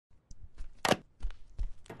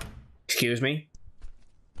Excuse me?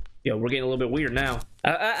 Yo, we're getting a little bit weird now.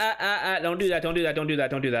 Don't do that, don't do that, don't do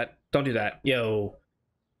that, don't do that. Don't do that. Yo.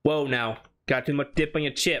 Whoa now. Got too much dip on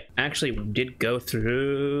your chip. Actually, we did go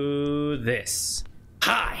through this.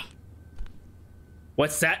 Hi!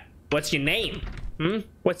 What's that? What's your name?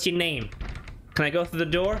 What's your name? Can I go through the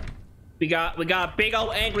door? We got a big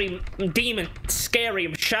old angry demon,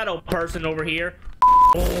 scary shadow person over here.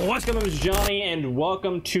 What's going on, it's Johnny, and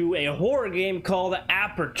welcome to a horror game called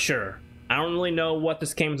Aperture. I don't really know what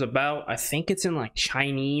this game's about. I think it's in like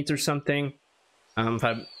Chinese or something.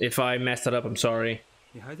 If I messed it up, I'm sorry.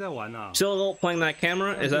 Still playing that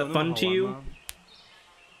camera? Is that fun to you?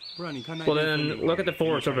 Well then, look at the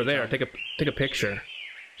forest over there. Take a picture.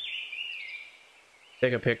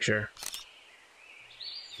 Take a picture.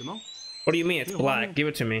 What do you mean it's black? Give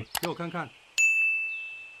it to me.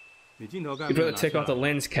 You'd rather take off the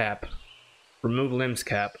lens cap. Remove lens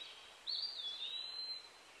cap.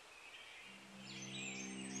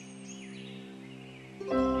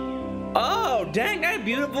 Oh, dang, that's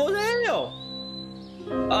beautiful as hell.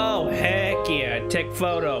 Oh, heck yeah. Take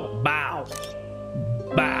photo. Bow.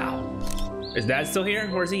 Bow. Is Dad still here?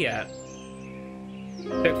 Where's he at?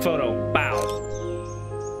 Take photo. Bow.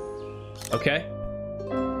 Okay.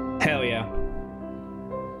 Hell yeah.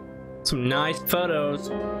 Some nice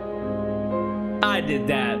photos. I did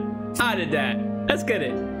that. I did that. Let's get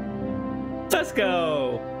it. Let's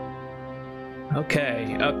go.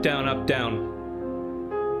 Okay. Up, down, up, down.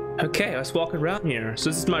 Okay, let's walk around here. So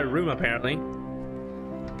this is my room, apparently.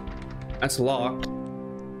 That's locked.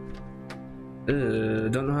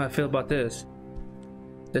 Don't know how I feel about this.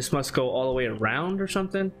 This must go all the way around or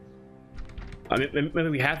something. I mean, maybe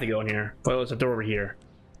we have to go in here. Oh, there's a door over here.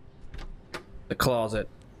 The closet.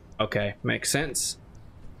 Okay, makes sense.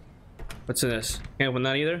 What's in this? Can't open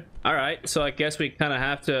that either. All right, so I guess we kind of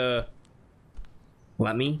have to.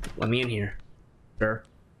 Let me in here. Sure.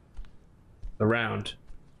 Around.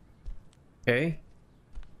 Okay.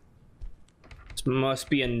 This must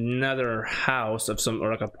be another house of some, or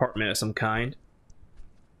like apartment of some kind.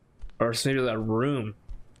 Or it's maybe a room.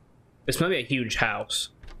 This might be a huge house.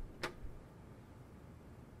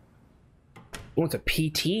 Oh, it's a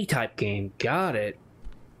PT type game. Got it.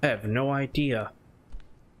 I have no idea.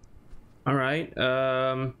 Alright.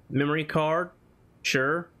 Memory card.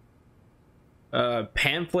 Sure.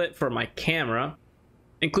 Pamphlet for my camera.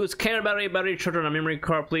 Includes camera battery charger on a memory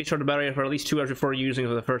card. Please charge the battery for at least 2 hours before using it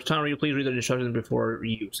for the first time. Please read the instructions before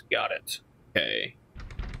use. Got it. Okay.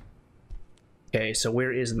 Okay, so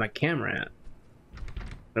where is my camera at?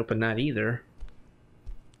 Open that either.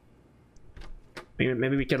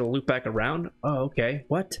 Maybe we gotta loop back around. Oh, okay.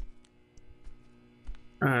 What?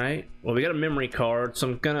 Alright. Well, we got a memory card, so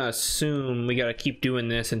I'm gonna assume we gotta keep doing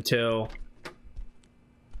this until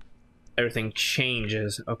everything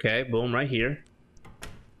changes. Okay, boom, right here.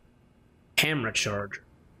 Camera charger.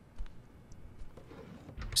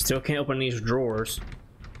 Still can't open these drawers.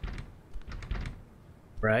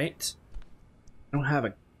 Right? I don't have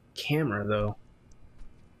a camera though.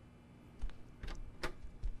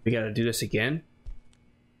 We gotta do this again?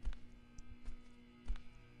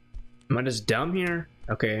 Am I just dumb here?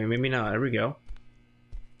 Okay, maybe not. There we go.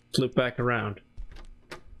 Let's loop back around.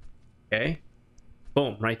 Okay.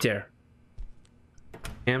 Boom, right there.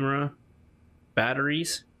 Camera.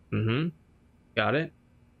 Batteries. Got it.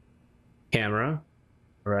 Camera.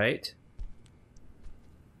 Right.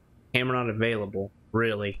 Camera not available.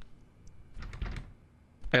 Really.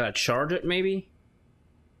 I gotta charge it, maybe?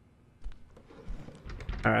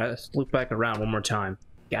 Alright, let's loop back around one more time.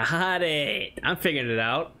 Got it! I'm figuring it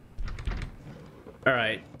out.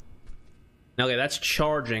 Alright. Okay, that's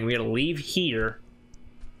charging. We gotta leave here.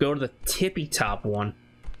 Go to the tippy top one.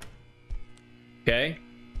 Okay.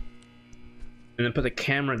 And then put the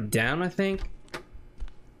camera down, I think?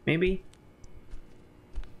 Maybe?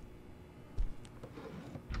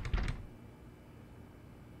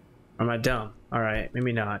 Or am I dumb? Alright,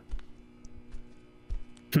 maybe not.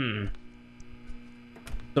 So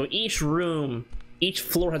each room, each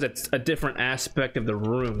floor has a different aspect of the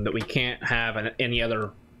room that we can't have on any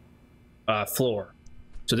other floor.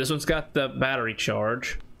 So this one's got the battery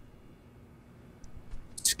charge.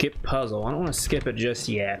 Skip puzzle. I don't want to skip it just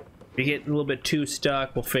yet. If we get a little bit too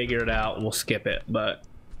stuck, we'll figure it out and we'll skip it. But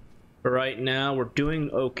for right now, we're doing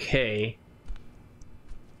okay.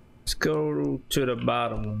 Let's go to the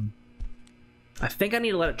bottom. I think I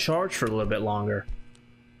need to let it charge for a little bit longer.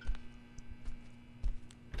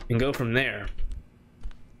 And go from there.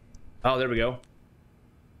 Oh, there we go.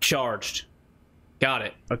 Charged. Got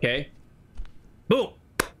it. Okay. Boom.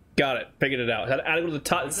 Got it. Figured it out. I had to go to the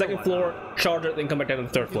top, the second floor, charge it, then come back down to the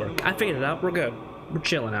third floor. I figured it out. We're good. We're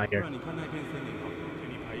chilling out here.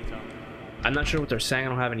 I'm not sure what they're saying. I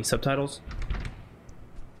don't have any subtitles.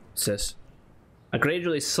 What's this? A grade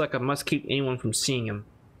really slick. I must keep anyone from seeing him.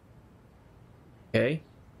 Okay.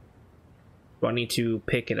 Do I need to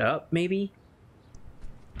pick it up, maybe?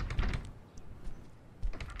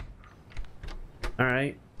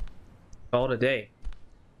 Alright. Call it a day.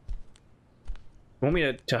 Want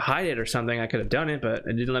me to hide it or something, I could have done it, but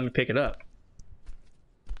it didn't let me pick it up.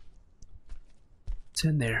 It's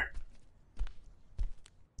in there.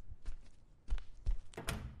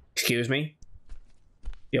 Excuse me?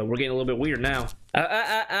 Yo, we're getting a little bit weird now.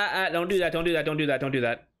 Don't do that, don't do that, don't do that, don't do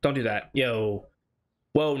that. Don't do that. Yo.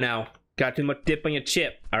 Whoa now. Got too much dip on your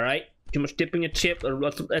chip, alright? Too much dip on your chip.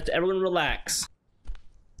 Let's everyone relax.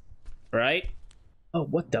 Alright? Oh,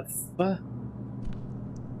 what the fuck?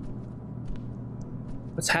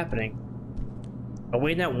 What's happening? Are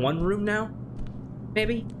we in that one room now?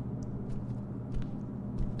 Maybe?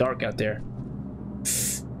 Dark out there.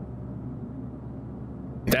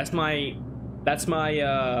 That's my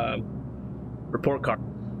report card.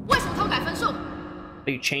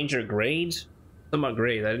 You change your grades? Something about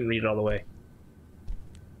grades. I didn't read it all the way.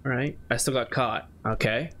 Alright. I still got caught.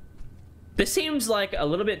 Okay. This seems like a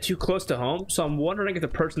little bit too close to home, so I'm wondering if the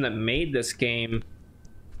person that made this game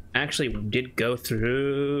actually did go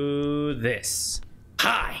through this.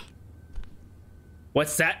 Hi!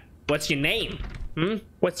 What's that? What's your name?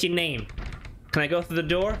 What's your name? Can I go through the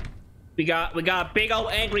door? We got a big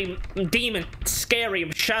old angry demon, scary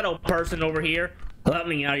shadow person over here. Let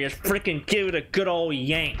me out of here. Freaking give it a good old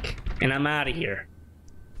yank. And I'm out of here.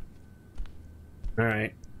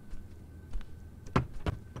 Alright.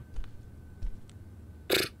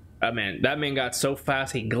 Oh man, that man got so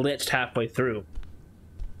fast he glitched halfway through.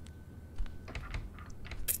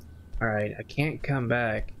 Alright, I can't come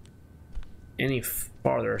back any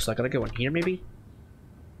farther, so I gotta go in here maybe?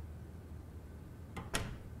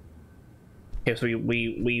 Okay, so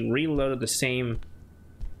we reloaded the same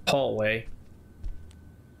hallway.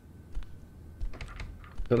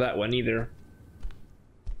 So that one either.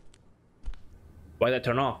 Why'd that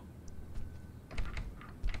turn off?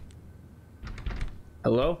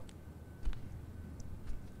 Hello?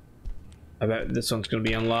 I bet this one's gonna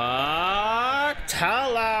be unlocked.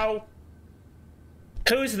 Hello?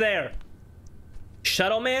 Who's there?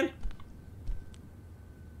 Shuttle man?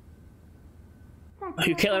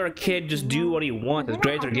 You can't let a kid just do what he wants. His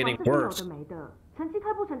grades are getting worse.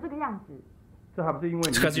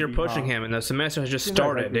 It's because you're pushing him and the semester has just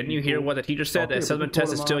started. Didn't you hear what the teacher said? The assessment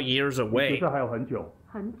test is still years away.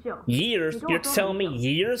 Years? You're telling me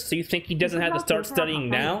years? So you think he doesn't have to start studying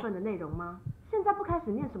now?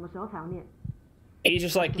 He's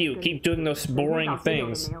just like you. Keep doing those boring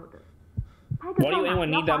things. Why do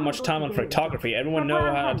anyone need that much time on photography? Everyone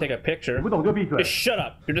knows how to take a picture. Just shut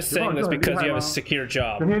up. You're just saying this because you have a secure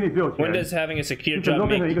job. When does having a secure job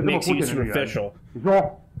makes you superficial?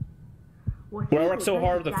 When I work so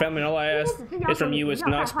hard with the family and all I ask is from you is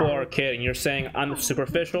not spoil our kid, and you're saying I'm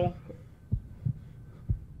superficial?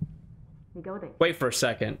 Wait for a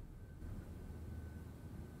second.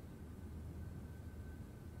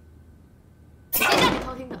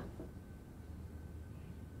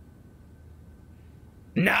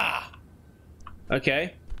 Nah!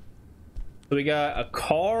 Okay. So we got a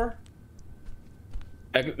car.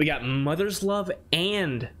 We got mother's love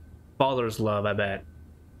and father's love, I bet.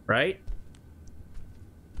 Right?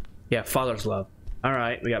 Yeah, father's love.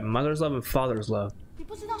 Alright, we got mother's love and father's love. I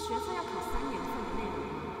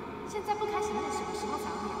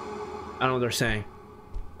don't know what they're saying.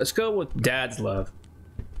 Let's go with dad's love.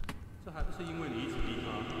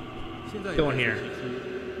 Go in here.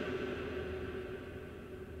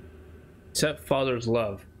 Except father's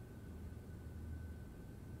love.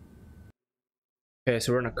 Okay,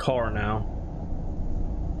 so we're in a car now.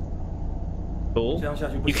 Cool.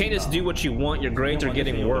 You can't just do what you want, your grades are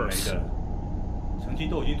getting worse.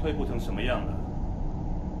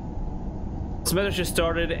 Semester just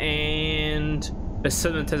started and the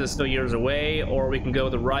assessment test is still years away, or we can go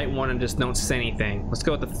with the right one and just don't say anything. Let's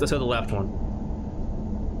go with the left one.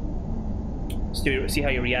 See how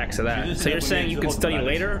he reacts to that. So you're saying you can study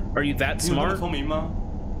later? Are you that smart?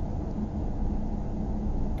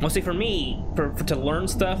 Well, see, for me, to learn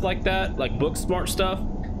stuff like that, like book smart stuff,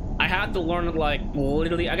 I have to learn it like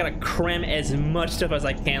literally. I gotta cram as much stuff as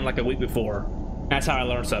I can like a week before. That's how I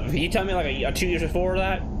learn stuff. If you tell me like 2 years before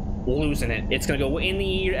that, losing it. It's gonna go in the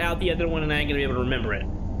year, out the other one, and I ain't gonna be able to remember it.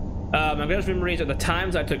 My greatest memories are the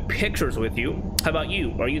times I took pictures with you. How about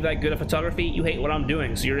you? Are you that good at photography? You hate what I'm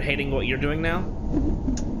doing, so you're hating what you're doing now?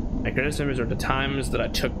 My greatest memories are the times that I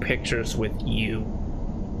took pictures with you.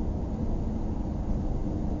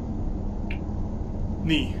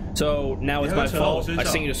 So now it's my fault. I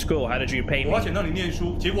sent you to school. How did you pay me? 我花钱让你念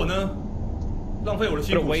书，结果呢？浪费我的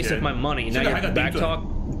辛 What a 苦 waste 钱。 of my money. Now 现在还 you're 敢顶 back 嘴？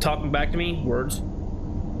 talking back to me? Words?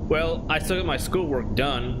 Well, I still got my schoolwork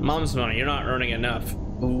done. Mom's money. You're not earning enough.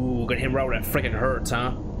 Ooh, gonna hit him right where that freaking hurts,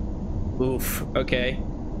 huh? Oof. Okay.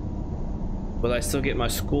 Will I still get my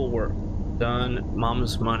schoolwork done?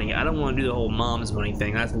 Mom's money. I don't want to do the whole mom's money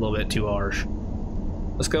thing. That's a little bit too harsh.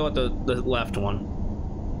 Let's go with the left one.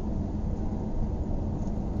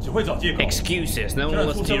 只会找借口。 Excuses. No 现 one 在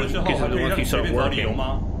listens 出 to 社 your 会之后， excuses 还可以 once 让 you 你随 start 便找理由 working.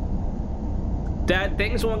 吗？ Dad,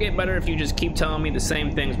 things won't get better if you just keep telling me the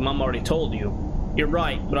same things Mom already told you. You're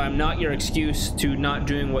right, but I'm not your excuse to not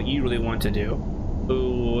doing what you really want to do.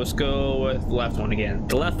 Ooh, let's go with the left one again.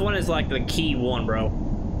 The left one is like the key one, bro.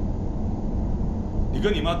 你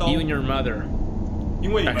跟你妈都 You and your mother.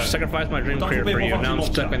 因为你 I 们， sacrificed my 我 dream 当初 career 被 for 迫 you. 放弃 Now I'm 梦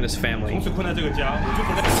stuck 想， in this 从 family. 此困在这个家，我就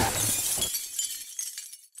不再。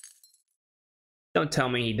Don't tell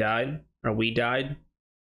me he died. Or we died.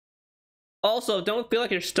 Also, don't feel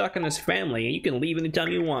like you're stuck in this family. You can leave anytime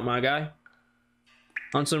you want, my guy.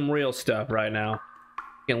 On some real stuff right now.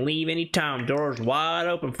 You can leave anytime. Doors wide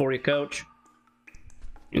open for you, coach.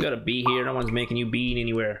 You gotta be here. No one's making you be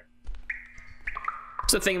anywhere.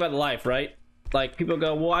 It's the thing about life, right? Like, people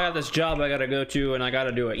go, well, I got this job I gotta go to and I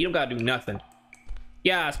gotta do it. You don't gotta do nothing.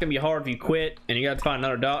 Yeah, it's gonna be hard if you quit and you gotta find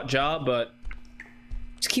another job, but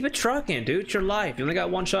just keep it trucking, dude. It's your life. You only got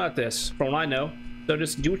one shot at this, from what I know. So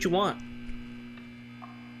just do what you want.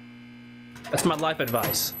 That's my life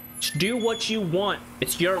advice. Just do what you want.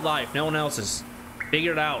 It's your life, no one else's.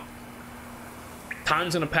 Figure it out.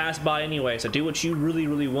 Time's gonna pass by anyway, so do what you really,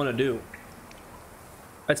 really want to do.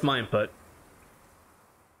 That's my input.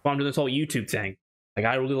 Well, I'm doing this whole YouTube thing. Like,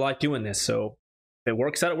 I really like doing this, so if it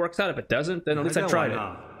works out, it works out. If it doesn't, then at least I tried it.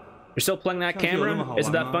 You're still playing that camera?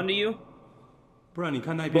 Isn't that fun to you?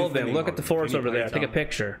 Well then, look at the forest over there. Take a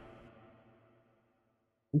picture.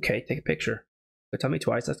 Okay, take a picture. But tell me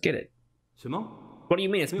twice, let's get it. What do you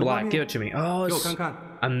mean it's black? Give it to me. Oh, it's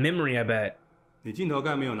a memory, I bet.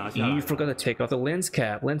 You forgot to take off the lens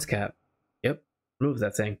cap. Lens cap. Yep. Remove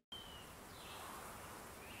that thing.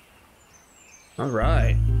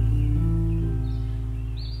 Alright.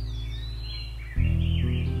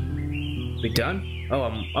 We done?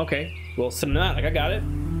 Oh, okay. Well, cinematic. I got it.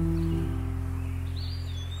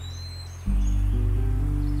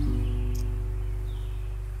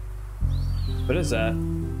 What is that?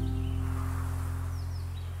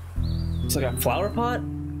 It's like a flower pot?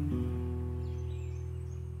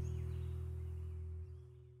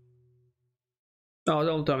 Oh,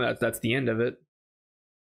 don't tell me that's the end of it.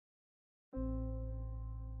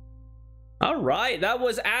 Alright, that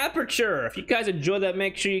was Aperture. If you guys enjoyed that,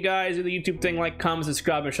 make sure you guys do the YouTube thing, like, comment,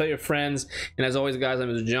 subscribe, and show your friends. And as always, guys,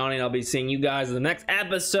 I'm Johnny, and I'll be seeing you guys in the next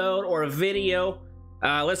episode or a video.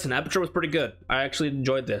 Listen, Aperture was pretty good. I actually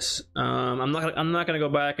enjoyed this. I'm not gonna go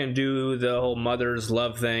back and do the whole mother's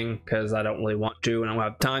love thing because I don't really want to and I don't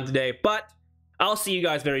have time today. But I'll see you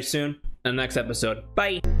guys very soon in the next episode.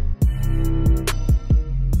 Bye.